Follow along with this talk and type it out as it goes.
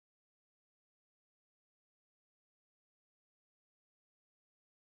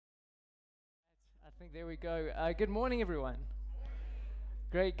think there we go. Good morning, everyone.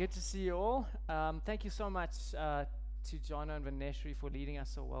 Great, good to see you all. Thank you so much to Jono and Vaneshri for leading us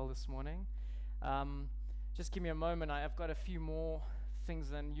so well this morning. Just give me a moment. I've got a few more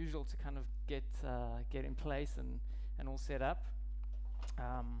things than usual to kind of get in place and all set up.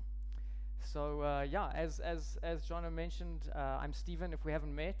 As Jono mentioned, I'm Stephen. If we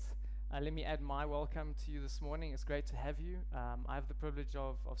haven't met, let me add my welcome to you this morning. It's great to have you. I have the privilege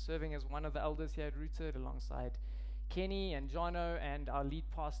of serving as one of the elders here at Rooted alongside Kenny and Jono and our lead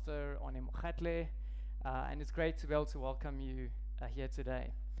pastor, One Mogatle. And it's great to be able to welcome you here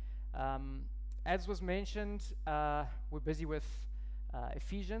today. As was mentioned, we're busy with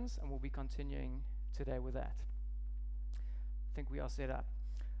Ephesians, and we'll be continuing today with that. I think we are set up.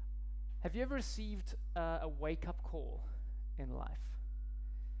 Have you ever received a wake-up call in life?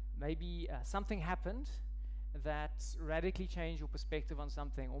 Maybe something happened that radically changed your perspective on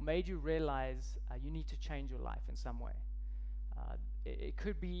something, or made you realize you need to change your life in some way. It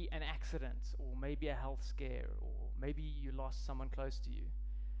could be an accident, or maybe a health scare, or maybe you lost someone close to you.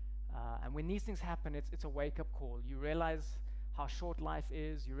 And when these things happen, it's a wake-up call. You realize how short life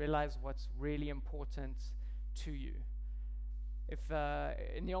is. You realize what's really important to you. If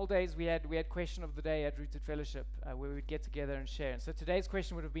in the old days we had question of the day at Rooted Fellowship where we would get together and share. And so today's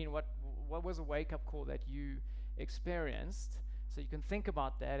question would have been, what was a wake-up call that you experienced? So you can think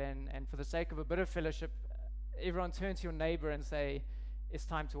about that, and for the sake of a bit of fellowship, everyone turn to your neighbor and say, it's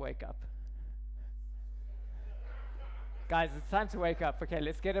time to wake up. Guys, it's time to wake up. Okay,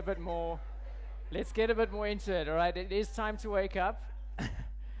 let's get a bit more into it. All right, it is time to wake up.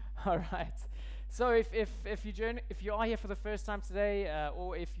 All right. So if you are here for the first time today,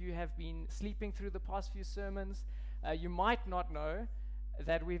 or if you have been sleeping through the past few sermons, you might not know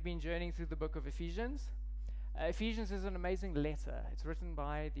that we've been journeying through the book of Ephesians. Ephesians is an amazing letter. It's written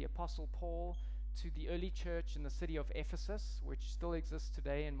by the Apostle Paul to the early church in the city of Ephesus, which still exists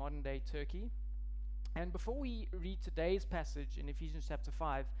today in modern-day Turkey. And before we read today's passage in Ephesians chapter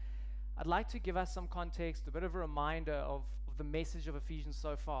 5, I'd like to give us some context, a bit of a reminder of the message of Ephesians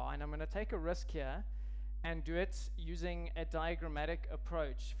so far. And I'm going to take a risk here and do it using a diagrammatic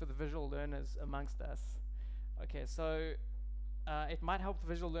approach for the visual learners amongst us. Okay, so it might help the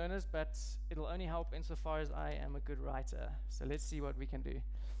visual learners, but it'll only help insofar as I am a good writer. So let's see what we can do.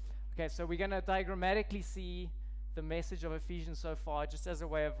 Okay, so we're going to diagrammatically see the message of Ephesians so far, just as a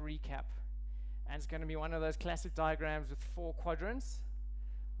way of recap. And it's going to be one of those classic diagrams with 4 quadrants.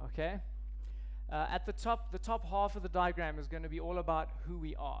 Okay? At the top half of the diagram is going to be all about who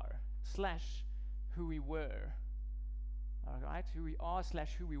we are / who we were. All right? Who we are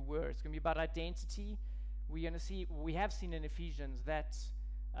 / who we were. It's going to be about identity. We're going to see, we have seen in Ephesians that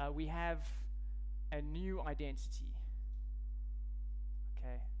we have a new identity.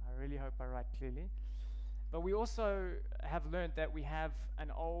 Okay? I really hope I write clearly. But we also have learned that we have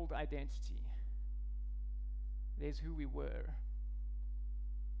an old identity. There's who we were.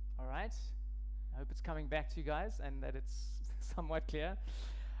 All right? I hope it's coming back to you guys and that it's somewhat clear.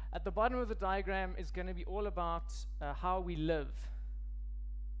 At the bottom of the diagram is going to be all about how we live.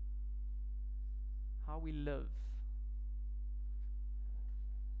 How we live.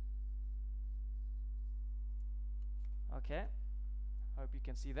 Okay? Hope you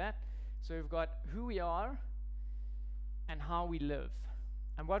can see that. So we've got who we are and how we live.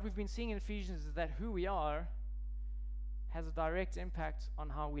 And what we've been seeing in Ephesians is that who we are has a direct impact on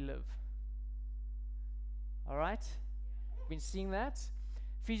how we live. All right? We've been seeing that.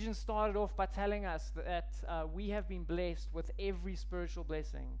 Ephesians started off by telling us that we have been blessed with every spiritual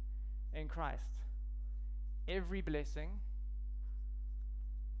blessing in Christ. Every blessing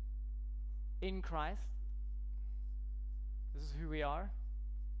in Christ. This is who we are.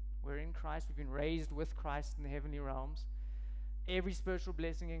 We're in Christ. We've been raised with Christ in the heavenly realms. Every spiritual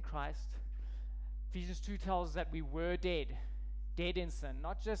blessing in Christ. Ephesians 2 tells us that we were dead in sin,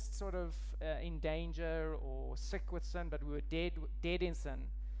 not just sort of in danger or sick with sin, but we were dead in sin.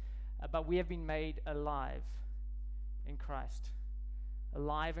 But we have been made alive in Christ.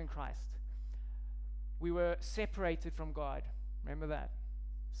 Alive in Christ. We were separated from God. Remember that?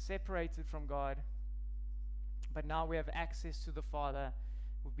 Separated from God. But now we have access to the Father.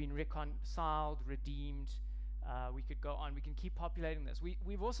 We've been reconciled, redeemed. We could go on. We can keep populating this.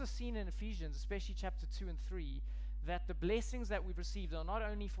 We've also seen in Ephesians, especially chapter 2 and 3, that the blessings that we've received are not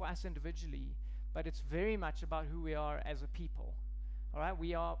only for us individually, but it's very much about who we are as a people. All right?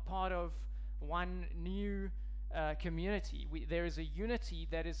 We are part of one new community. There is a unity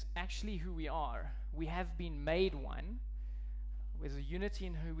that is actually who we are. We have been made one. There's a unity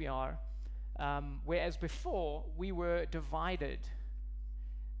in who we are. Whereas before, we were divided.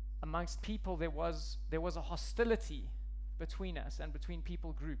 amongst people there was a hostility between us and between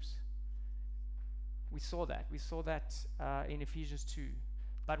people groups. We saw that in Ephesians 2.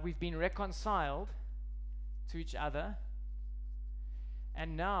 But we've been reconciled to each other,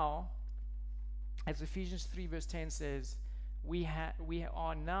 and now, as Ephesians 3 verse 10 says, we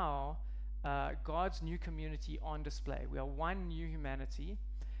are now God's new community on display. We are one new humanity,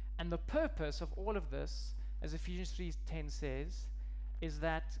 and the purpose of all of this, as Ephesians 3:10 says, is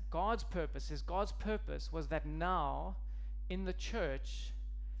that God's purpose was that now in the church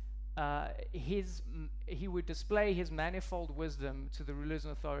he would display his manifold wisdom to the rulers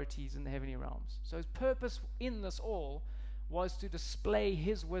and authorities in the heavenly realms. So his purpose in this all was to display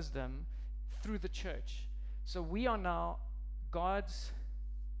his wisdom through the church. So we are now God's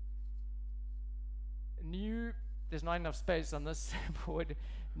new, there's not enough space on this board,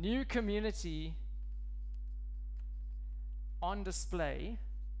 new community on display.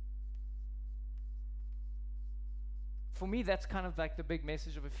 For me, that's kind of like the big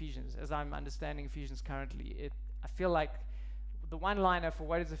message of Ephesians, as I'm understanding Ephesians currently. I feel like the one-liner for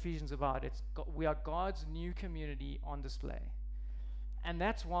what is Ephesians about, we are God's new community on display. And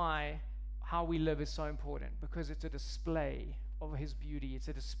that's why how we live is so important, because it's a display of his beauty. It's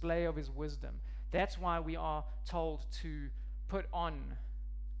a display of his wisdom. That's why we are told to put on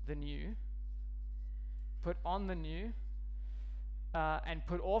the new, and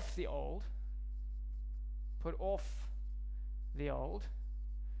put off the old. Put off the old.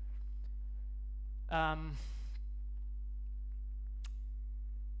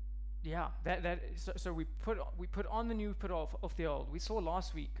 So we put on the new, put off the old. We saw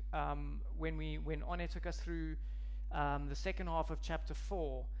last week when One took us through the second half of chapter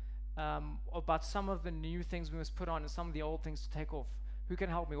 4 about some of the new things we must put on and some of the old things to take off. Who can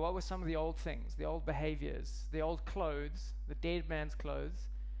help me? What were some of the old things, the old behaviors, the old clothes, the dead man's clothes?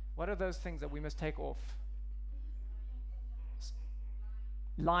 What are those things that we must take off?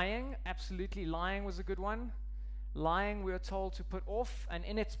 Lying, absolutely. Lying was a good one. Lying we are told to put off, and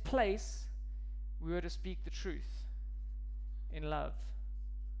in its place we were to speak the truth in love.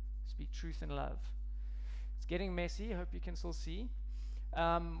 Speak truth in love. It's getting messy. I hope you can still see.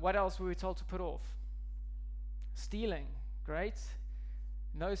 What else were we told to put off? Stealing. Great.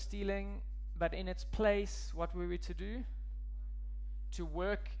 No stealing, but in its place, what were we to do? To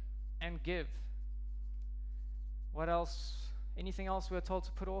work and give. What else? Anything else we were told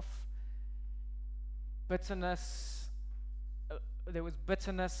to put off? Bitterness. There was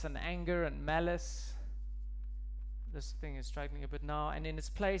bitterness and anger and malice. This thing is struggling a bit now. And in its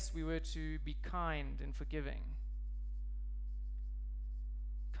place, we were to be kind and forgiving.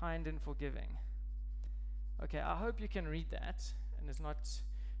 Kind and forgiving. Okay, I hope you can read that, and it's not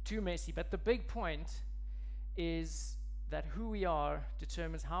too messy. But the big point is that who we are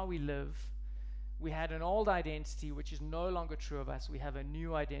determines how we live. We had an old identity which is no longer true of us. We have a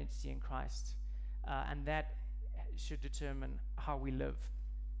new identity in Christ, and that should determine how we live.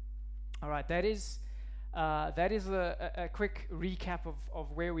 All right, that is a quick recap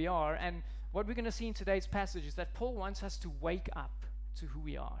of where we are. And what we're going to see in today's passage is that Paul wants us to wake up to who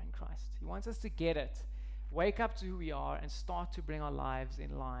we are in Christ. He wants us to get it, wake up to who we are, and start to bring our lives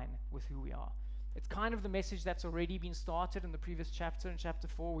in line with who we are. It's kind of the message that's already been started in the previous chapter. In chapter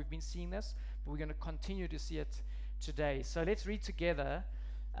 4, we've been seeing this, but we're going to continue to see it today. So let's read together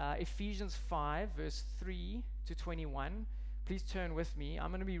Ephesians 5, verse 3 to 21. Please turn with me.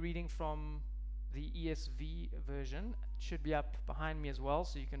 I'm going to be reading from the ESV version. It should be up behind me as well,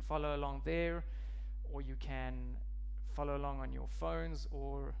 so you can follow along there, or you can follow along on your phones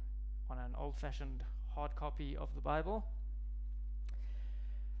or on an old-fashioned hard copy of the Bible.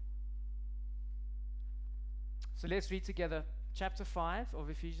 So let's read together chapter 5 of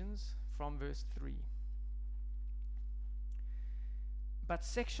Ephesians from verse 3. But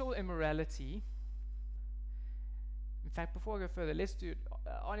sexual immorality, in fact, before I go further, let's do it.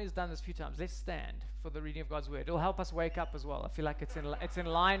 Arnie's done this a few times. Let's stand for the reading of God's word. It'll help us wake up as well. I feel like it's in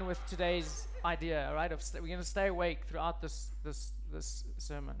line with today's idea, all right? We're going to stay awake throughout this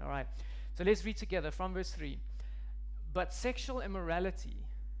sermon, all right? So let's read together from verse 3. But sexual immorality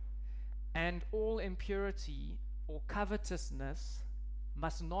and all impurity or covetousness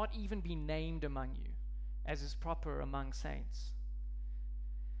must not even be named among you, as is proper among saints.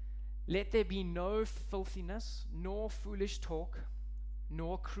 Let there be no filthiness, nor foolish talk,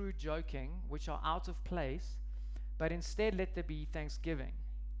 nor crude joking, which are out of place, but instead let there be thanksgiving.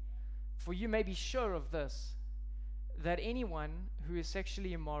 For you may be sure of this, that anyone who is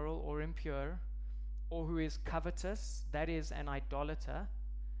sexually immoral or impure, or who is covetous, that is, an idolater,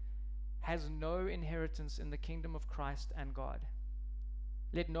 has no inheritance in the kingdom of Christ and God.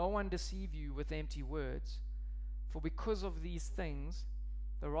 Let no one deceive you with empty words, for because of these things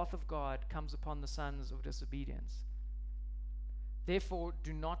the wrath of God comes upon the sons of disobedience. Therefore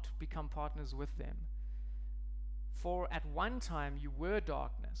do not become partners with them. For at one time you were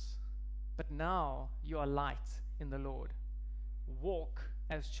darkness, but now you are light in the Lord. Walk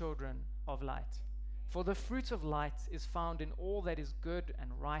as children of light. For the fruit of light is found in all that is good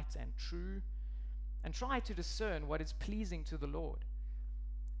and right and true, and try to discern what is pleasing to the Lord.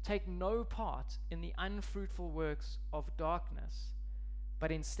 Take no part in the unfruitful works of darkness,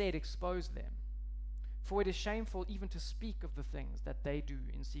 but instead expose them. For it is shameful even to speak of the things that they do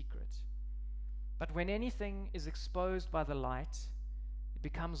in secret. But when anything is exposed by the light, it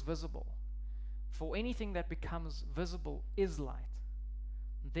becomes visible. For anything that becomes visible is light.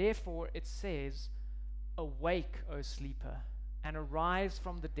 Therefore it says, "Awake, O sleeper, and arise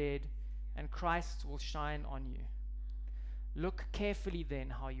from the dead, and Christ will shine on you. Look carefully then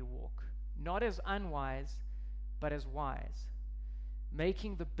how you walk, not as unwise, but as wise,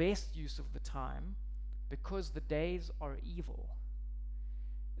 making the best use of the time, because the days are evil.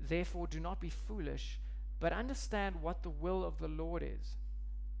 Therefore do not be foolish, but understand what the will of the Lord is.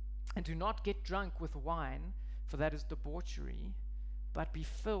 And do not get drunk with wine, for that is debauchery, but be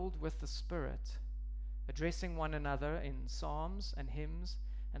filled with the Spirit, addressing one another in psalms and hymns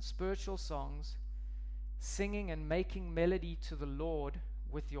and spiritual songs, singing and making melody to the Lord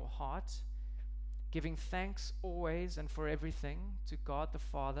with your heart, giving thanks always and for everything to God the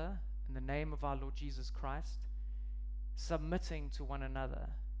Father in the name of our Lord Jesus Christ, submitting to one another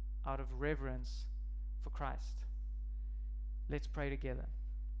out of reverence for Christ." Let's pray together.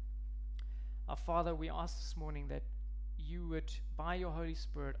 Our Father, we ask this morning that you would, by your Holy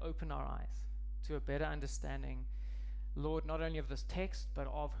Spirit, open our eyes to a better understanding, Lord, not only of this text, but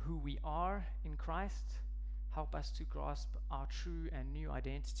of who we are in Christ. Help us to grasp our true and new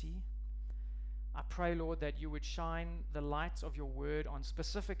identity. I pray, Lord, that you would shine the light of your word on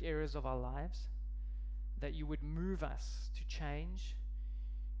specific areas of our lives, that you would move us to change,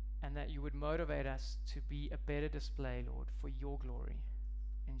 and that you would motivate us to be a better display, Lord, for your glory.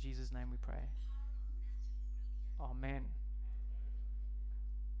 In Jesus' name we pray. Amen.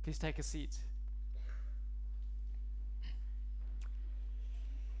 Please take a seat.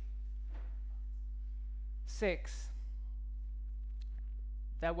 Sex.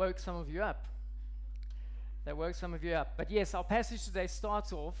 That woke some of you up. But yes, our passage today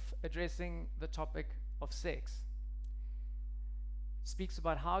starts off addressing the topic of sex. It speaks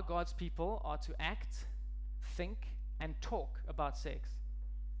about how God's people are to act, think, and talk about sex.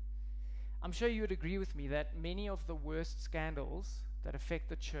 I'm sure you would agree with me that many of the worst scandals that affect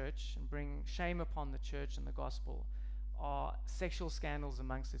the church and bring shame upon the church and the gospel are sexual scandals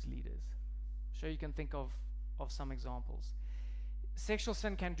amongst its leaders. I'm sure you can think of some examples. Sexual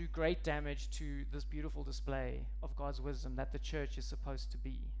sin can do great damage to this beautiful display of God's wisdom that the church is supposed to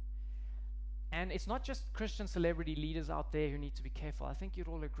be. And it's not just Christian celebrity leaders out there who need to be careful. I think you'd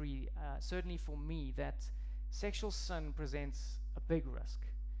all agree, certainly for me, that sexual sin presents a big risk.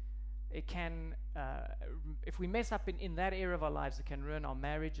 It can, if we mess up in that area of our lives, it can ruin our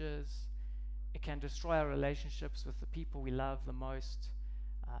marriages. It can destroy our relationships with the people we love the most.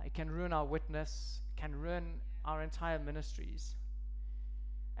 It can ruin our witness. It can ruin our entire ministries.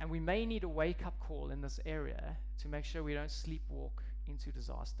 And we may need a wake-up call in this area to make sure we don't sleepwalk into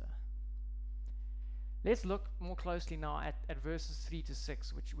disaster. Let's look more closely now at verses 3 to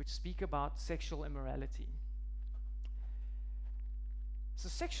 6, which speak about sexual immorality. So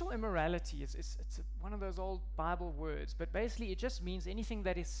sexual immorality it's one of those old Bible words, but basically it just means anything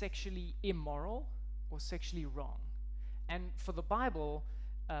that is sexually immoral or sexually wrong. And for the Bible,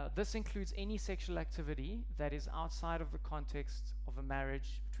 this includes any sexual activity that is outside of the context of a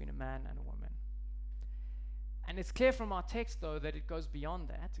marriage between a man and a woman. And it's clear from our text, though, that it goes beyond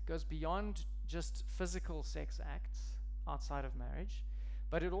that. It goes beyond just physical sex acts outside of marriage,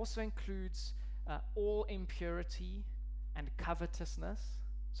 but it also includes all impurity and covetousness.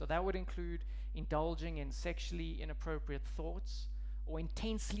 So that would include indulging in sexually inappropriate thoughts, or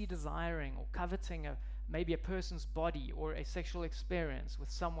intensely desiring or coveting maybe a person's body or a sexual experience with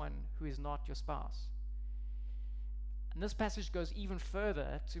someone who is not your spouse. And this passage goes even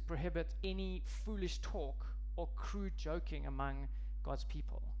further to prohibit any foolish talk or crude joking among God's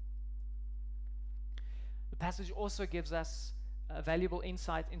people. The passage also gives us a valuable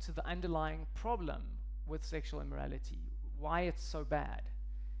insight into the underlying problem with sexual immorality, why it's so bad.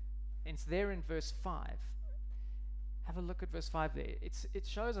 And it's there in verse 5. Have a look at verse 5 there. It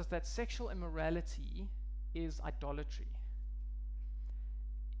shows us that sexual immorality is idolatry.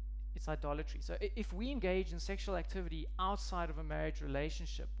 It's idolatry. So if we engage in sexual activity outside of a marriage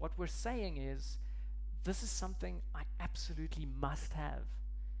relationship, what we're saying is, this is something I absolutely must have.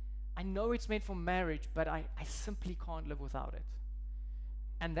 I know it's meant for marriage, but I simply can't live without it.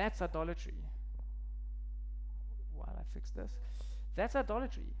 And that's idolatry. While I fix this, that's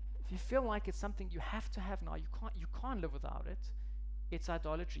idolatry. If you feel like it's something you have to have now, you can't live without it, it's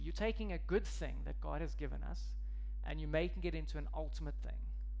idolatry. You're taking a good thing that God has given us and you're making it into an ultimate thing.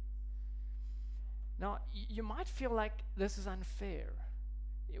 Now, you might feel like this is unfair.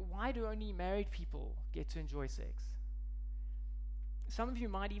 Why do only married people get to enjoy sex? Some of you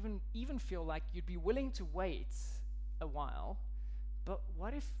might even feel like you'd be willing to wait a while, but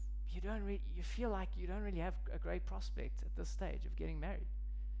what if you feel like you don't really have a great prospect at this stage of getting married?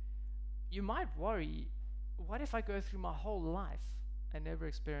 You might worry, what if I go through my whole life and never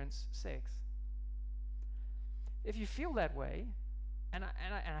experience sex? If you feel that way, and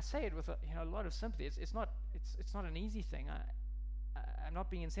I say it with a lot of sympathy, it's not an easy thing. I'm not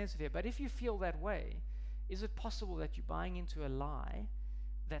being insensitive here, but if you feel that way, is it possible that you're buying into a lie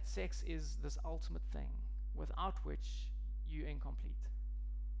that sex is this ultimate thing without which you're incomplete?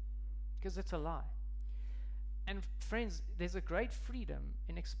 Because it's a lie. And friends, there's a great freedom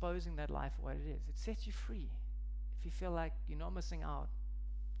in exposing that lie for what it is. It sets you free if you feel like you're not missing out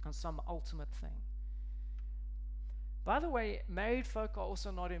on some ultimate thing. By the way, married folk are also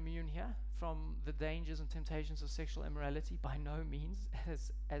not immune here from the dangers and temptations of sexual immorality, by no means,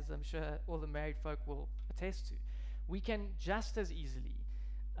 as I'm sure all the married folk will attest to. We can just as easily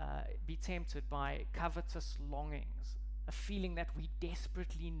be tempted by covetous longings, a feeling that we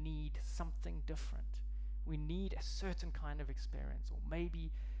desperately need something different. We need a certain kind of experience, or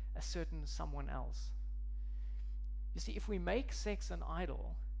maybe a certain someone else. You see, if we make sex an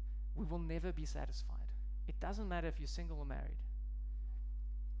idol, we will never be satisfied. It doesn't matter if you're single or married.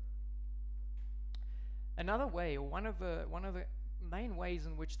 Another way, or one of the main ways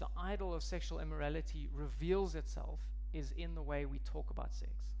in which the idol of sexual immorality reveals itself, is in the way we talk about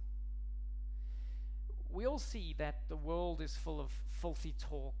sex. We all see that the world is full of filthy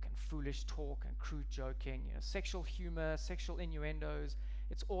talk and foolish talk and crude joking, sexual humor, sexual innuendos.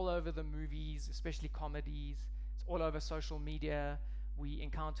 It's all over the movies, especially comedies. It's all over social media. We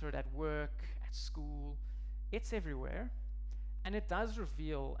encounter it at work, at school. It's everywhere. And it does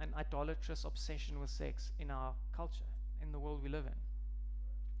reveal an idolatrous obsession with sex in our culture, in the world we live in.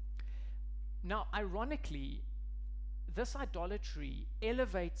 Now, ironically, this idolatry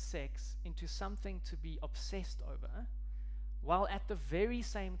elevates sex into something to be obsessed over, while at the very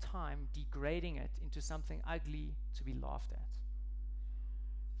same time degrading it into something ugly to be laughed at.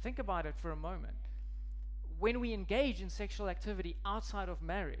 Think about it for a moment. When we engage in sexual activity outside of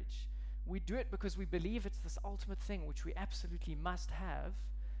marriage, we do it because we believe it's this ultimate thing which we absolutely must have,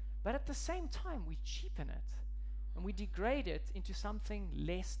 but at the same time we cheapen it and we degrade it into something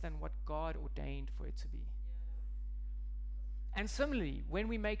less than what God ordained for it to be. And similarly, when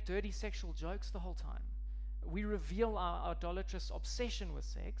we make dirty sexual jokes the whole time, we reveal our idolatrous obsession with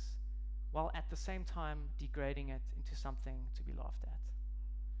sex, while at the same time degrading it into something to be laughed at.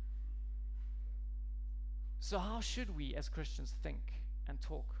 So how should we as Christians think and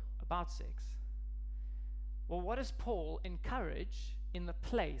talk about sex? Well, what does Paul encourage in the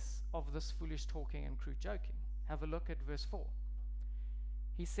place of this foolish talking and crude joking? Have a look at verse 4.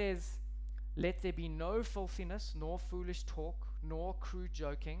 He says, "Let there be no filthiness, nor foolish talk, nor crude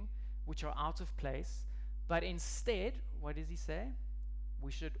joking, which are out of place, but instead," what does he say?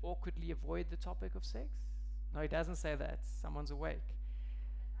 We should awkwardly avoid the topic of sex? No, he doesn't say that. Someone's awake.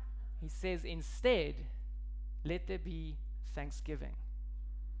 He says, instead, let there be thanksgiving.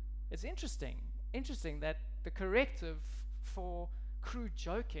 It's interesting that the corrective for crude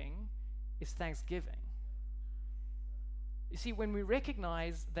joking is thanksgiving. You see, when we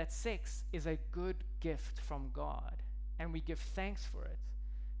recognize that sex is a good gift from God and we give thanks for it,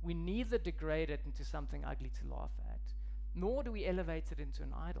 we neither degrade it into something ugly to laugh at, nor do we elevate it into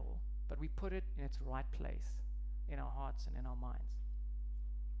an idol, but we put it in its right place in our hearts and in our minds.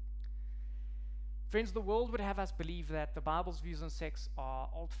 Friends, the world would have us believe that the Bible's views on sex are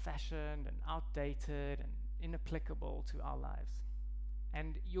old-fashioned and outdated and inapplicable to our lives.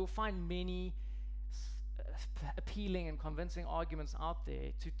 And you'll find many appealing and convincing arguments out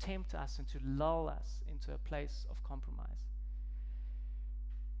there to tempt us and to lull us into a place of compromise.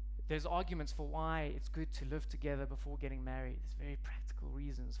 There's arguments for why it's good to live together before getting married. There's very practical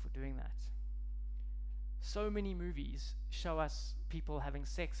reasons for doing that. So many movies show us people having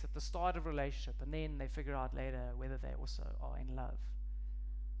sex at the start of a relationship and then they figure out later whether they also are in love.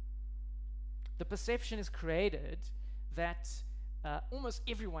 The perception is created that almost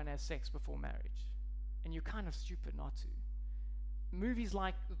everyone has sex before marriage, and you're kind of stupid not to. Movies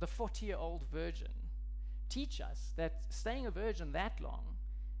like The 40-Year-Old Virgin teach us that staying a virgin that long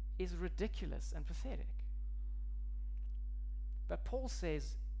is ridiculous and pathetic. But Paul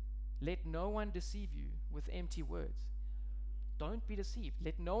says, let no one deceive you with empty words. Don't be deceived.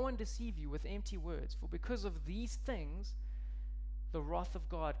 Let no one deceive you with empty words, for because of these things, the wrath of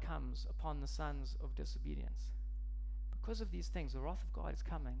God comes upon the sons of disobedience. Because of these things, the wrath of God is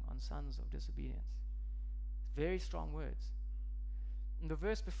coming on sons of disobedience. Very strong words. And the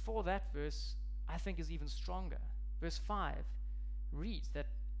verse before that verse, I think, is even stronger. Verse 5 reads that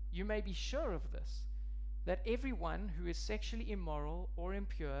you may be sure of this, that everyone who is sexually immoral or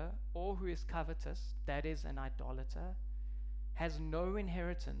impure or who is covetous, that is, an idolater, has no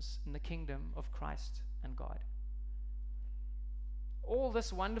inheritance in the kingdom of Christ and God. All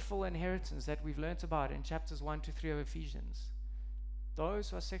this wonderful inheritance that we've learnt about in chapters 1 to 3 of Ephesians, those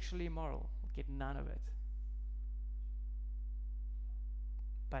who are sexually immoral will get none of it.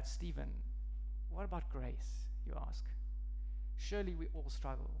 But Stephen, what about grace, you ask? Surely we all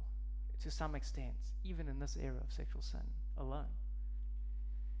struggle to some extent, even in this era of sexual sin alone.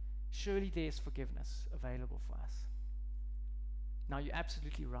 Surely there's forgiveness available for us. Now, you're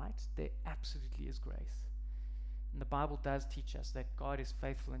absolutely right. There absolutely is grace. And the Bible does teach us that God is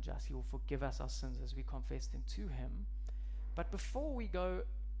faithful and just. He will forgive us our sins as we confess them to Him. But before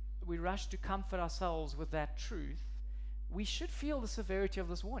we rush to comfort ourselves with that truth, we should feel the severity of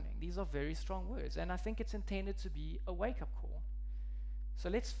this warning. These are very strong words, and I think it's intended to be a wake-up call. So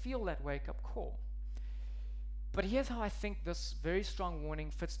let's feel that wake-up call. But here's how I think this very strong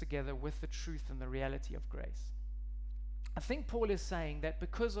warning fits together with the truth and the reality of grace. I think Paul is saying that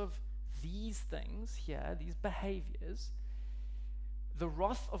because of these things here, these behaviors, the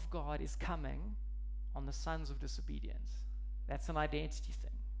wrath of God is coming on the sons of disobedience. That's an identity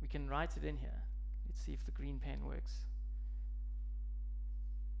thing. We can write it in here. Let's see if the green pen works.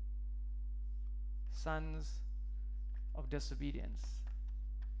 Sons of disobedience.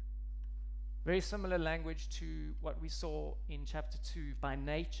 Very similar language to what we saw in chapter 2. By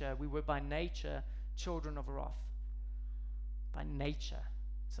nature, we were by nature children of wrath. By nature.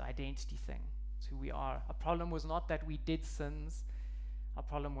 It's an identity thing. It's who we are. Our problem was not that we did sins. Our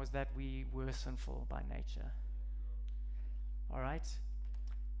problem was that we were sinful by nature. All right?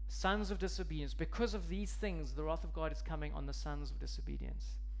 Sons of disobedience. Because of these things, the wrath of God is coming on the sons of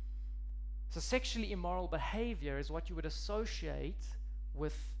disobedience. So sexually immoral behavior is what you would associate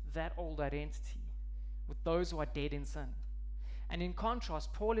with that old identity, with those who are dead in sin. And in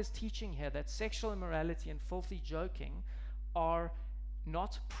contrast, Paul is teaching here that sexual immorality and filthy joking are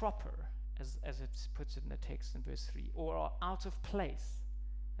not proper, as it puts it in the text in verse 3, or are out of place,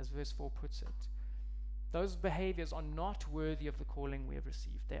 as verse 4 puts it. Those behaviors are not worthy of the calling we have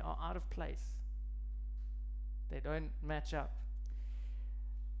received. They are out of place. They don't match up.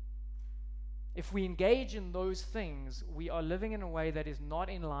 If we engage in those things, we are living in a way that is not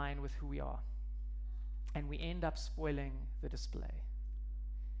in line with who we are. And we end up spoiling the display.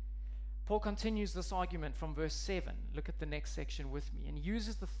 Paul continues this argument from verse 7. Look at the next section with me, and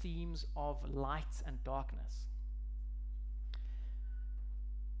uses the themes of light and darkness.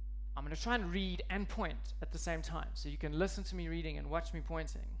 I'm going to try and read and point at the same time, so you can listen to me reading and watch me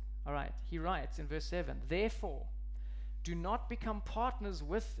pointing. All right, he writes in verse 7, therefore, do not become partners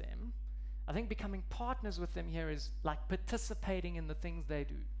with them. I think becoming partners with them here is like participating in the things they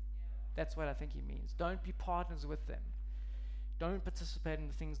do. That's what I think he means. Don't be partners with them. Don't participate in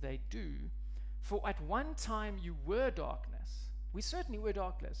the things they do. For at one time you were darkness. We certainly were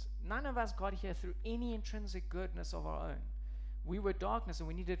darkness. None of us got here through any intrinsic goodness of our own. We were darkness, and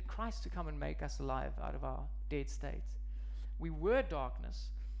we needed Christ to come and make us alive out of our dead state. We were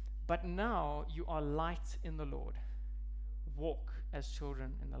darkness, but now you are light in the Lord. Walk as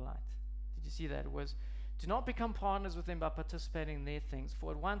children in the light. Did you see that? It was, do not become partners with them by participating in their things.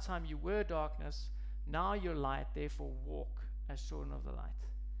 For at one time you were darkness, now you're light, therefore walk as children of the light.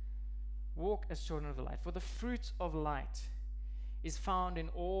 Walk as children of the light. For the fruit of light is found in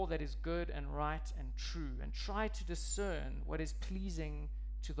all that is good and right and true, and try to discern what is pleasing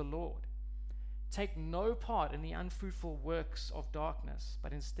to the Lord. Take no part in the unfruitful works of darkness,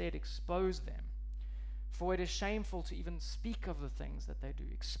 but instead expose them. For it is shameful to even speak of the things that they do.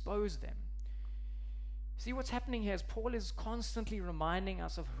 Expose them. See, what's happening here is Paul is constantly reminding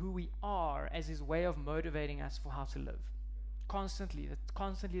us of who we are as his way of motivating us for how to live. Constantly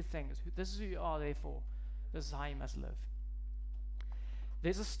the thing is, this is who you are, therefore, this is how you must live.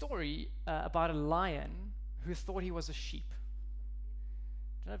 There's a story about a lion who thought he was a sheep.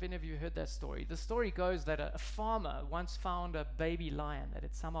 don't know if any of you heard that story. The story goes that a farmer once found a baby lion that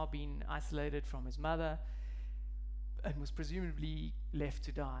had somehow been isolated from his mother and was presumably left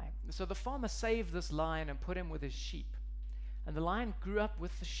to die. So the farmer saved this lion and put him with his sheep. And the lion grew up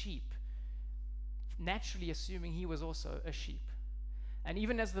with the sheep, naturally assuming he was also a sheep. And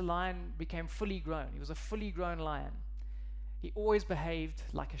even as the lion became fully grown, he was a fully grown lion, he always behaved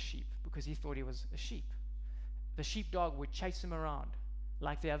like a sheep because he thought he was a sheep. The sheepdog would chase him around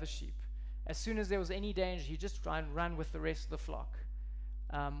like the other sheep. As soon as there was any danger, he'd just try and run with the rest of the flock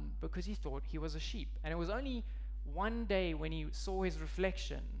because he thought he was a sheep. And it was only one day when he saw his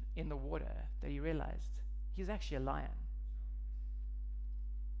reflection in the water that he realized he's actually a lion.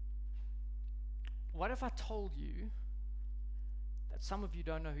 What if I told you that some of you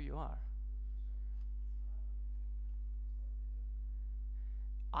don't know who you are?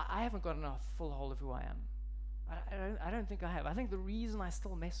 I haven't gotten a full hold of who I am. I don't think I have. I think the reason I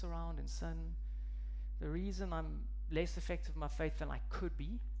still mess around in sin, the reason I'm less effective in my faith than I could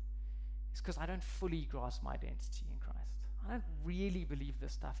be, is because I don't fully grasp my identity in Christ. I don't really believe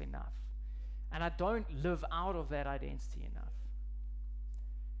this stuff enough. And I don't live out of that identity enough.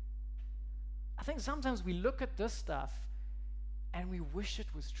 I think sometimes we look at this stuff and we wish it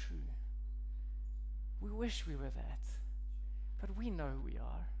was true. We wish we were that. But we know who we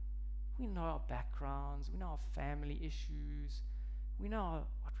are. We know our backgrounds. We know our family issues. We know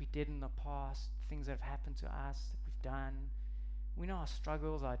what we did in the past, things that have happened to us, that we've done. We know our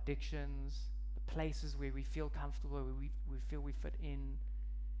struggles, our addictions, the places where we feel comfortable, where we feel we fit in.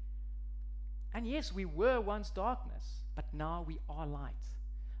 And yes, we were once darkness, but now we are light.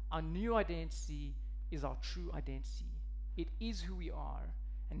 Our new identity is our true identity. It is who we are,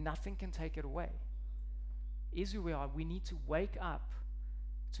 and nothing can take it away. It is who we are. We need to wake up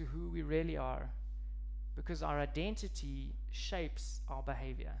to who we really are, because our identity shapes our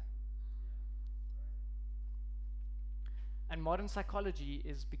behavior. And modern psychology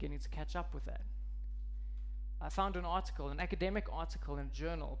is beginning to catch up with that. I found an article, an academic article in a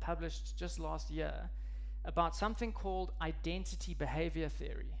journal published just last year about something called identity behavior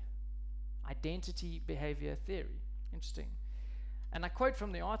theory. Identity behavior theory. Interesting. And I quote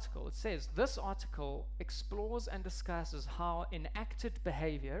from the article. It says, "This article explores and discusses how enacted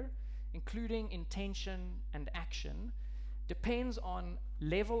behavior, including intention and action, depends on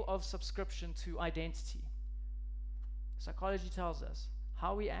level of subscription to identity." Psychology tells us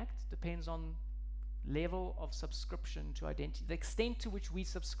how we act depends on level of subscription to identity. The extent to which we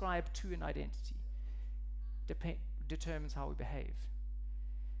subscribe to an identity determines how we behave.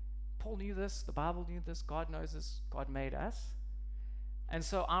 Paul knew this, the Bible knew this, God knows this, God made us. And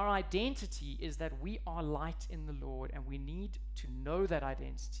so our identity is that we are light in the Lord, and we need to know that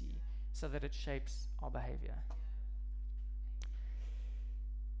identity so that it shapes our behavior.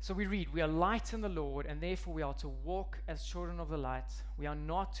 So we read, we are light in the Lord, and therefore we are to walk as children of the light. We are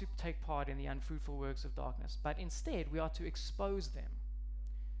not to take part in the unfruitful works of darkness, but instead we are to expose them.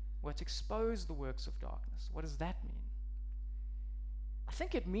 We are to expose the works of darkness. What does that mean? I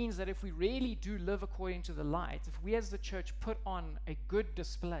think it means that if we really do live according to the light, if we as the church put on a good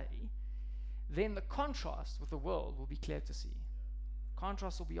display, then the contrast with the world will be clear to see.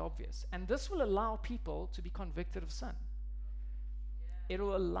 Contrast will be obvious. And this will allow people to be convicted of sin. It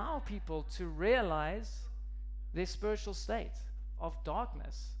will allow people to realize their spiritual state of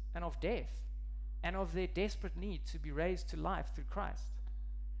darkness and of death and of their desperate need to be raised to life through Christ.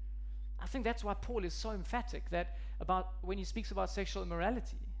 I think that's why Paul is so emphatic that about when he speaks about sexual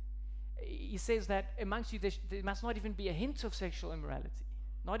immorality. He says that amongst you there must not even be a hint of sexual immorality,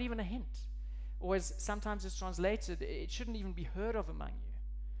 not even a hint. Or as sometimes it's translated, it shouldn't even be heard of among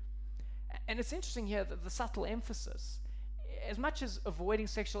you. And it's interesting here that the subtle emphasis, as much as avoiding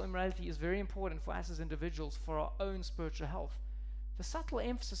sexual immorality is very important for us as individuals for our own spiritual health, the subtle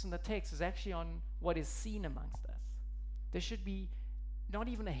emphasis in the text is actually on what is seen amongst us. There should be not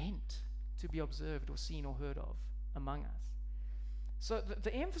even a hint to be observed or seen or heard of among us. So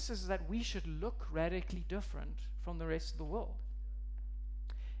the emphasis is that we should look radically different from the rest of the world.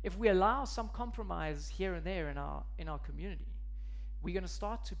 If we allow some compromise here and there in our community, we're going to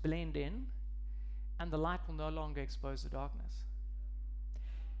start to blend in, and the light will no longer expose the darkness.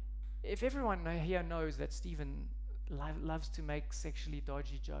 If everyone here knows that Stephen loves to make sexually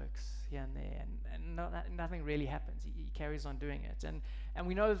dodgy jokes here and there, and nothing really happens. He carries on doing it. And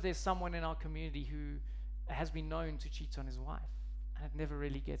we know that there's someone in our community who has been known to cheat on his wife, and it never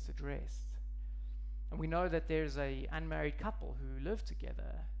really gets addressed. And we know that there's an unmarried couple who live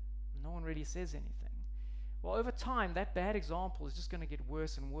together. No one really says anything. Well, over time, that bad example is just going to get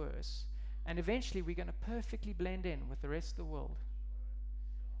worse and worse, and eventually we're going to perfectly blend in with the rest of the world.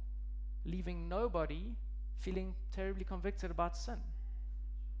 leaving nobody feeling terribly convicted about sin.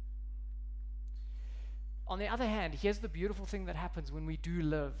 On the other hand, here's the beautiful thing that happens when we do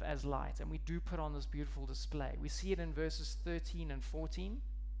live as light and we do put on this beautiful display. We see it in verses 13 and 14.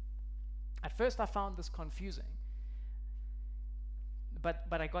 At first I found this confusing, but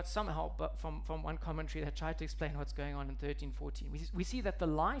I got some help from one commentary that tried to explain what's going on in 13, 14. We see that the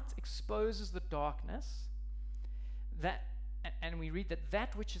light exposes the darkness, and we read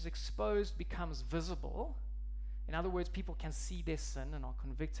that which is exposed becomes visible. In other words, people can see their sin and are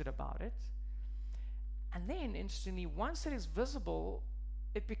convicted about it. And then, interestingly, once it is visible,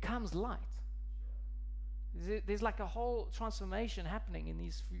 it becomes light. There's like a whole transformation happening in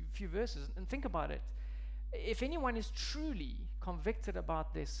these few verses. And think about it. If anyone is truly convicted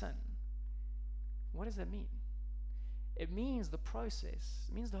about their sin, what does that mean? It means the process.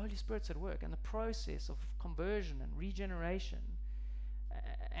 It means the Holy Spirit's at work, and the process of conversion and regeneration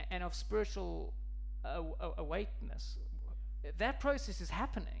and of spiritual awakeness. That process is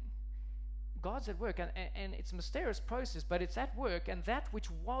happening. God's at work, and it's a mysterious process, but it's at work, and that which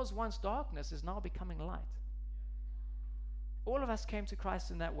was once darkness is now becoming light. All of us came to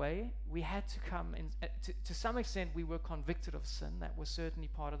Christ in that way. We had to come in, to some extent we were convicted of sin. That was certainly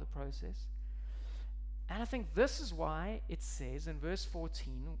part of the process. And I think this is why it says in verse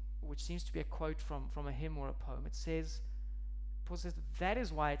 14, which seems to be a quote from a hymn or a poem, it says, Paul says, that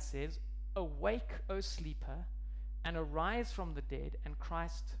is why it says, awake, O sleeper, and arise from the dead, and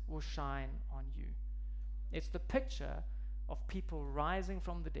Christ will shine on you. It's the picture of people rising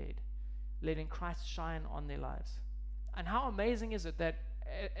from the dead, letting Christ shine on their lives. And how amazing is it that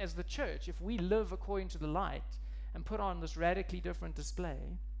as the church, if we live according to the light and put on this radically different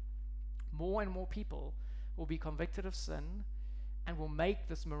display, more and more people will be convicted of sin and will make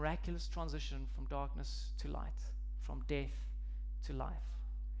this miraculous transition from darkness to light, from death to life.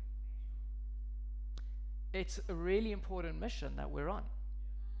 It's a really important mission that we're on.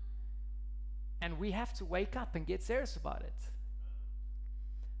 And we have to wake up and get serious about it.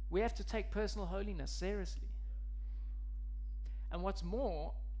 We have to take personal holiness seriously. And what's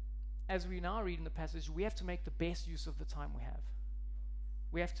more, as we now read in the passage, we have to make the best use of the time we have.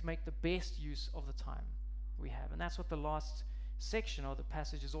 We have to make the best use of the time we have. And that's what the last section of the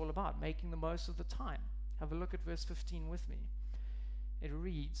passage is all about, making the most of the time. Have a look at verse 15 with me. It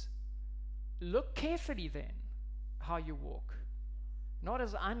reads, look carefully then how you walk, not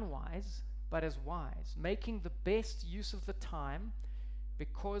as unwise, but as wise, making the best use of the time,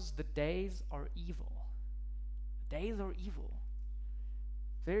 because the days are evil. The days are evil.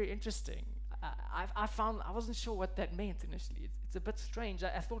 Very interesting. I found, I wasn't sure what that meant initially. It's a bit strange.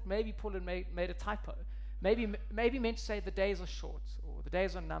 I thought maybe Paul had made a typo. Maybe meant to say the days are short, or the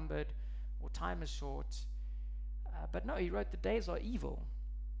days are numbered, or time is short. But no, he wrote the days are evil.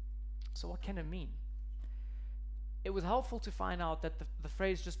 So what can it mean? It was helpful to find out that the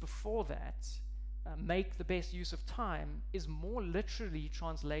phrase just before that, make the best use of time, is more literally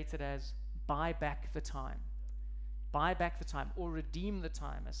translated as buy back the time. Buy back the time, or redeem the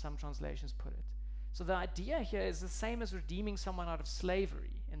time, as some translations put it. So the idea here is the same as redeeming someone out of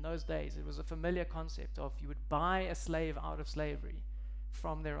slavery. In those days, it was a familiar concept of you would buy a slave out of slavery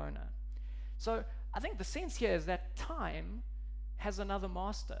from their owner. So I think the sense here is that time has another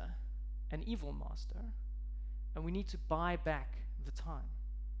master, an evil master, and we need to buy back the time.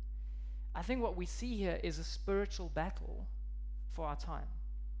 I think what we see here is a spiritual battle for our time.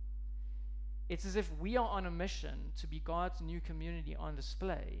 It's as if we are on a mission to be God's new community on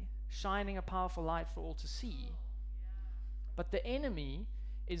display, shining a powerful light for all to see. But the enemy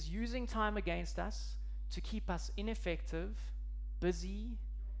is using time against us to keep us ineffective, busy,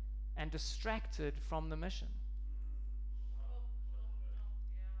 and distracted from the mission.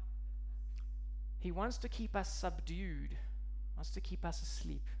 He wants to keep us subdued, wants to keep us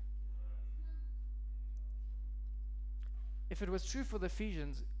asleep. If it was true for the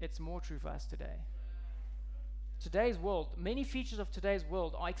Ephesians, it's more true for us today. Today's world, many features of today's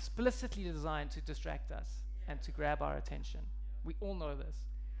world are explicitly designed to distract us and to grab our attention. We all know this.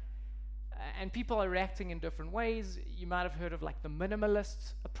 And people are reacting in different ways. You might have heard of like the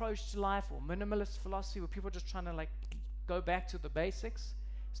minimalist approach to life, or minimalist philosophy, where people are just trying to like go back to the basics.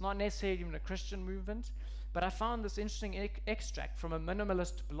 It's not necessarily even a Christian movement. But I found this interesting extract from a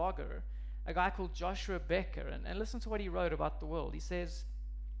minimalist blogger, a guy called Joshua Becker, and listen to what he wrote about the world. He says,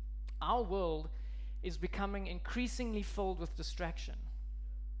 our world is becoming increasingly filled with distraction.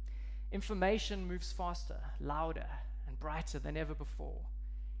 Information moves faster, louder, and brighter than ever before.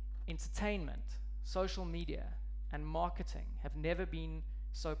 Entertainment, social media, and marketing have never been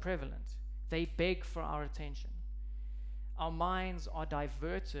so prevalent. They beg for our attention. our minds are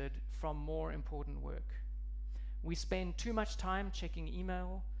diverted from more important work. We spend too much time checking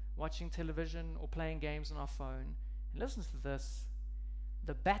email, watching television, or playing games on our phone. And listen to this.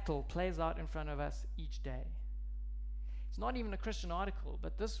 The battle plays out in front of us each day. It's not even a Christian article,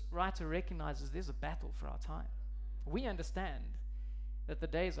 but this writer recognizes there's a battle for our time. We understand that the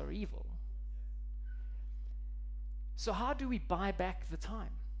days are evil. So how do we buy back the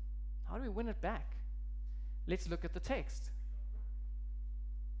time? How do we win it back? Let's look at the text.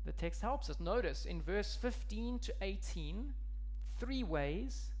 The text helps us. Notice in verse 15 to 18, 3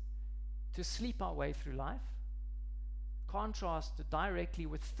 ways to sleep our way through life, contrasted directly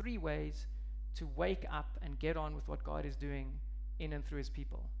with 3 ways to wake up and get on with what God is doing in and through his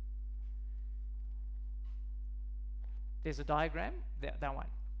people. There's a diagram, that one.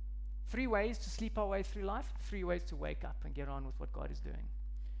 3 ways to sleep our way through life, 3 ways to wake up and get on with what God is doing.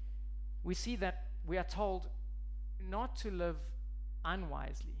 We see that we are told not to live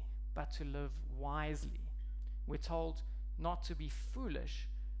unwisely, but to live wisely. We're told not to be foolish,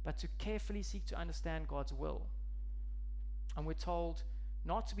 but to carefully seek to understand God's will. And we're told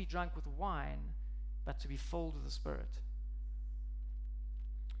not to be drunk with wine, but to be filled with the Spirit.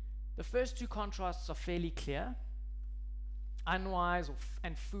 The first 2 contrasts are fairly clear. Unwise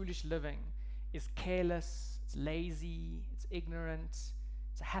and foolish living is careless, it's lazy, it's ignorant,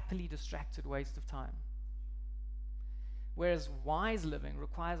 it's a happily distracted waste of time. Whereas wise living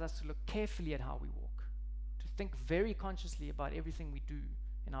requires us to look carefully at how we walk, to think very consciously about everything we do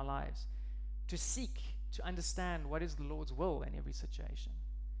in our lives, to seek to understand what is the Lord's will in every situation.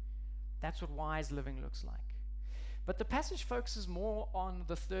 That's what wise living looks like. But the passage focuses more on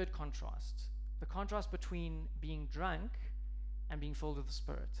the third contrast, the contrast between being drunk and being filled with the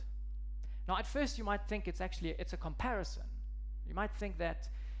Spirit. Now, at first you might think it's a comparison. You might think that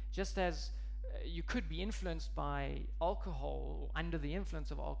just as you could be influenced by alcohol, or under the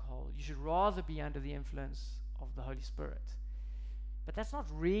influence of alcohol, you should rather be under the influence of the Holy Spirit. But that's not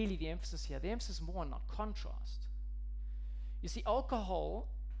really the emphasis here. The emphasis is more on contrast. You see, alcohol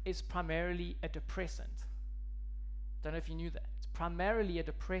is primarily a depressant. Don't know if you knew that. It's primarily a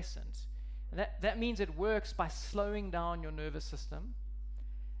depressant. And that means it works by slowing down your nervous system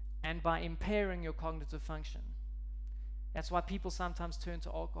and by impairing your cognitive function. That's why people sometimes turn to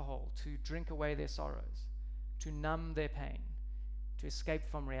alcohol to drink away their sorrows, to numb their pain, to escape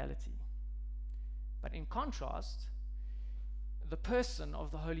from reality. But in contrast, the person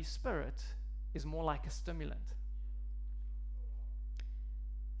of the Holy Spirit is more like a stimulant.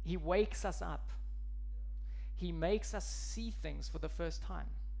 He wakes us up. He makes us see things for the first time.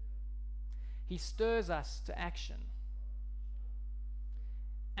 He stirs us to action.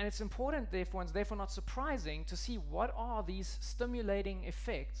 And it's important, therefore, and it's therefore not surprising to see what are these stimulating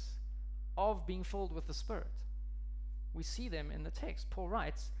effects of being filled with the Spirit. We see them in the text. Paul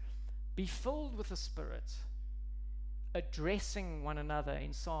writes, "Be filled with the Spirit, addressing one another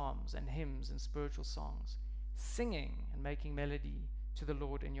in psalms and hymns and spiritual songs, singing and making melody to the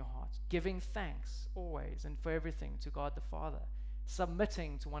Lord in your heart, giving thanks always and for everything to God the Father,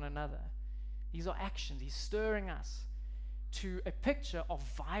 submitting to one another." These are actions. He's stirring us to a picture of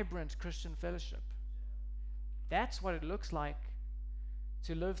vibrant Christian fellowship. That's what it looks like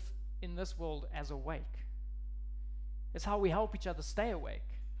to live in this world as awake. It's how we help each other stay awake.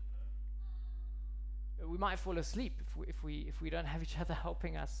 We might fall asleep if we don't have each other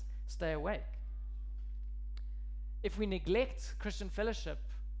helping us stay awake. If we neglect Christian fellowship,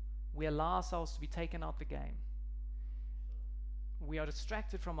 we allow ourselves to be taken out the game. We are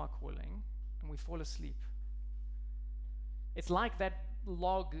distracted from our calling and we fall asleep. It's like that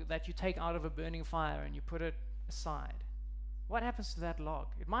log that you take out of a burning fire and you put it aside. What happens to that log?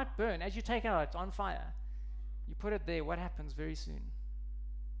 It might burn. As you take it out, it's on fire. You put it there, what happens very soon?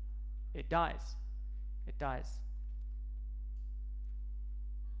 It dies. It dies.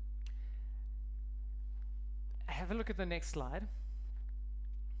 Have a look at the next slide.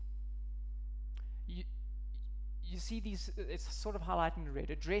 You see these, it's sort of highlighted in red: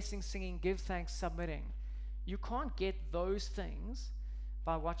 addressing, singing, give thanks, submitting. You can't get those things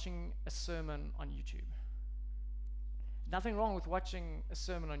by watching a sermon on YouTube. Nothing wrong with watching a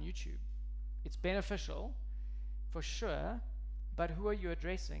sermon on YouTube. It's beneficial, for sure, but who are you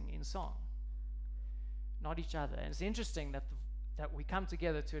addressing in song? Not each other. And it's interesting that we come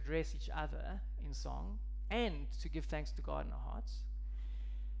together to address each other in song and to give thanks to God in our hearts.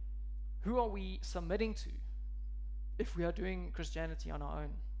 Who are we submitting to if we are doing Christianity on our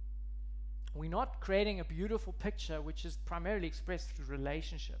own? We're not creating a beautiful picture which is primarily expressed through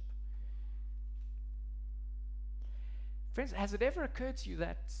relationship. Friends, has it ever occurred to you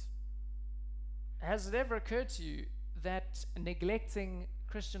that neglecting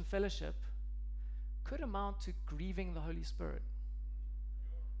Christian fellowship could amount to grieving the Holy Spirit.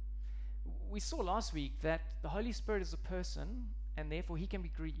 We saw last week that the Holy Spirit is a person, and therefore he can be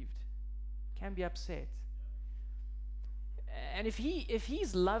grieved, can be upset. And if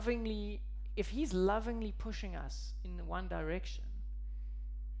he's lovingly pushing us in one direction,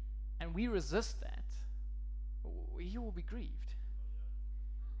 and we resist that, he will be grieved.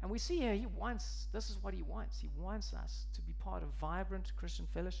 And we see here, this is what he wants. He wants us to be part of vibrant Christian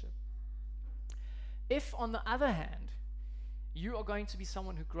fellowship. If, on the other hand, you are going to be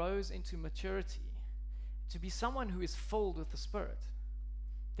someone who grows into maturity, to be someone who is filled with the Spirit,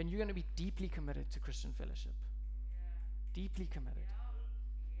 then you're going to be deeply committed to Christian fellowship. Deeply committed.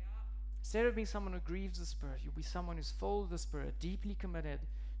 Instead of being someone who grieves the Spirit, you'll be someone who's filled with the Spirit, deeply committed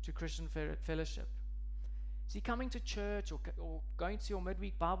to Christian fellowship. See, coming to church or going to your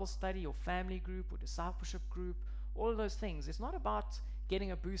midweek Bible study or family group or discipleship group, all of those things, it's not about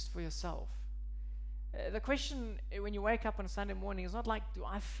getting a boost for yourself. The question when you wake up on a Sunday morning is not like, do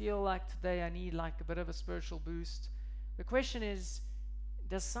I feel like today I need like a bit of a spiritual boost? The question is,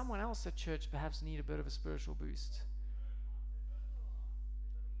 does someone else at church perhaps need a bit of a spiritual boost?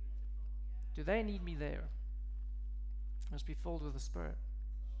 Do they need me there? Must be filled with the Spirit.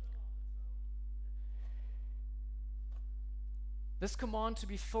 This command to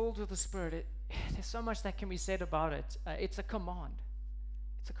be filled with the Spirit, there's so much that can be said about it. It's a command.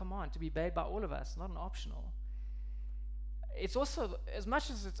 It's a command to be obeyed by all of us, not an optional. It's also, as much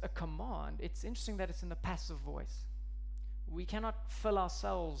as it's a command, it's interesting that it's in the passive voice. We cannot fill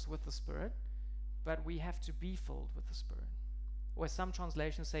ourselves with the Spirit, but we have to be filled with the Spirit. Or some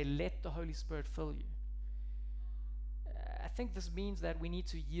translations say, let the Holy Spirit fill you. I think this means that we need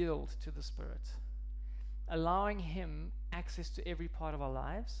to yield to the Spirit, allowing Him access to every part of our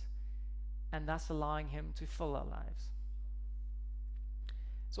lives, and thus allowing Him to fill our lives.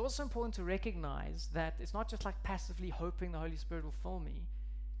 It's also important to recognize that it's not just like passively hoping the Holy Spirit will fill me.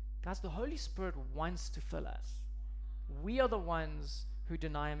 Guys, the Holy Spirit wants to fill us. We are the ones who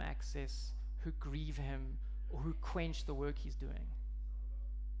deny Him access, who grieve Him, or who quench the work He's doing.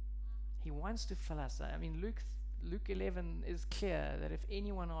 He wants to fill us. I mean, Luke 11 is clear that if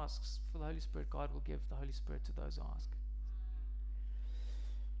anyone asks for the Holy Spirit, God will give the Holy Spirit to those who ask.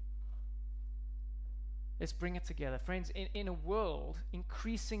 Let's bring it together. Friends, in a world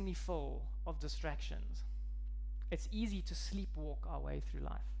increasingly full of distractions, it's easy to sleepwalk our way through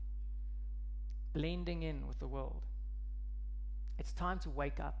life, blending in with the world. It's time to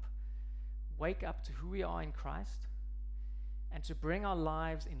wake up to who we are in Christ, and to bring our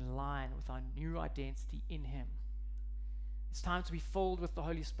lives in line with our new identity in Him. It's time to be filled with the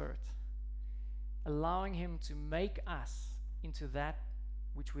Holy Spirit, allowing Him to make us into that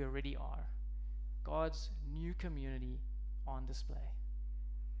which we already are, God's new community on display.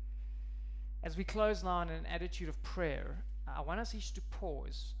 As we close now in an attitude of prayer, I want us each to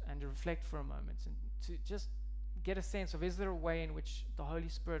pause and to reflect for a moment and to just get a sense of, is there a way in which the Holy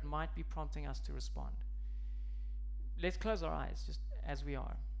Spirit might be prompting us to respond? Let's close our eyes just as we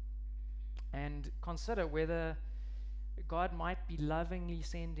are and consider whether God might be lovingly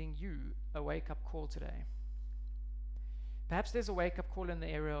sending you a wake-up call today. Perhaps there's a wake-up call in the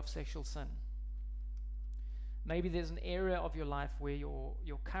area of sexual sin. Maybe there's an area of your life where your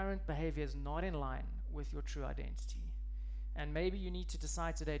current behavior is not in line with your true identity. And maybe you need to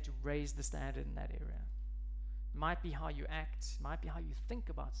decide today to raise the standard in that area. It might be how you act, it might be how you think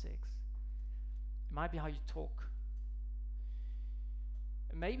about sex, it might be how you talk.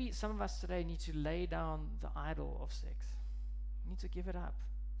 Maybe some of us today need to lay down the idol of sex. We need to give it up.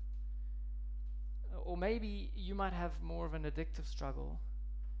 Or maybe you might have more of an addictive struggle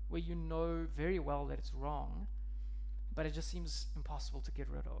where you know very well that it's wrong, but it just seems impossible to get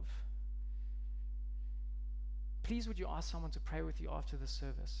rid of. Please would you ask someone to pray with you after the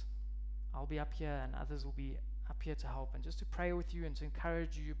service? I'll be up here and others will be up here to help, and just to pray with you and to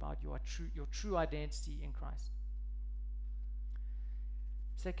encourage you about your true identity in Christ.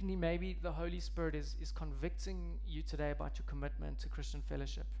 Secondly, maybe the Holy Spirit is convicting you today about your commitment to Christian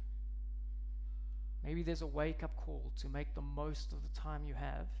fellowship. Maybe there's a wake-up call to make the most of the time you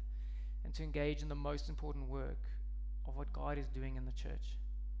have and to engage in the most important work of what God is doing in the church.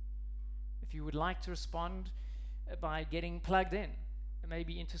 If you would like to respond by getting plugged in,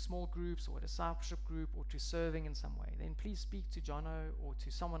 maybe into small groups or a discipleship group or to serving in some way, then please speak to Jono or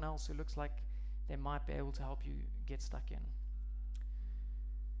to someone else who looks like they might be able to help you get stuck in.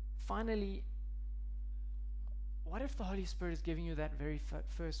 Finally, what if the Holy Spirit is giving you that very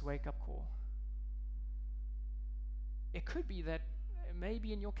first wake-up call? It could be that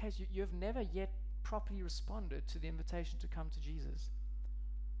maybe in your case you have never yet properly responded to the invitation to come to Jesus.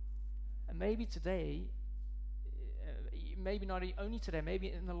 And maybe today, maybe not only today,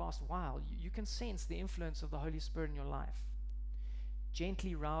 maybe in the last while, you can sense the influence of the Holy Spirit in your life,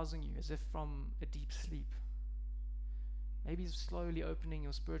 gently rousing you as if from a deep sleep. Maybe slowly opening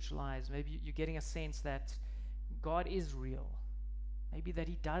your spiritual eyes. Maybe you're getting a sense that God is real. Maybe that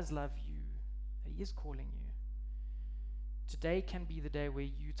He does love you, that He is calling you. Today can be the day where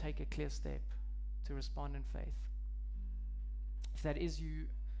you take a clear step to respond in faith. If that is you,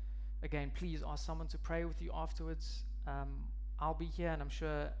 again, please ask someone to pray with you afterwards. I'll be here, and I'm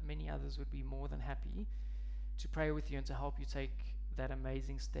sure many others would be more than happy to pray with you and to help you take that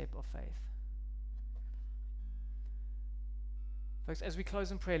amazing step of faith. Folks, as we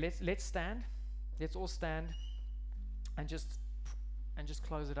close in prayer, let's stand. Let's all stand and just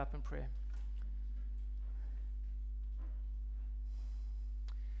close it up in prayer.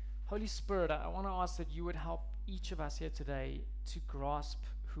 Holy Spirit, I want to ask that you would help each of us here today to grasp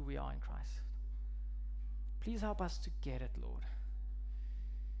who we are in Christ. Please help us to get it, Lord.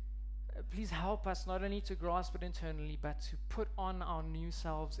 Please help us not only to grasp it internally, but to put on our new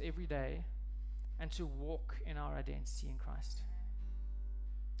selves every day and to walk in our identity in Christ.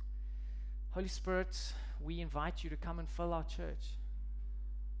 Holy Spirit, we invite you to come and fill our church.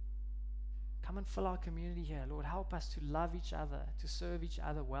 Come and fill our community here. Lord, help us to love each other, to serve each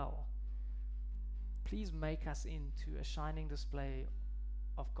other well. Please make us into a shining display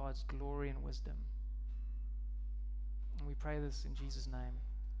of God's glory and wisdom. And we pray this in Jesus' name.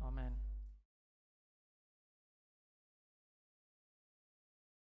 Amen.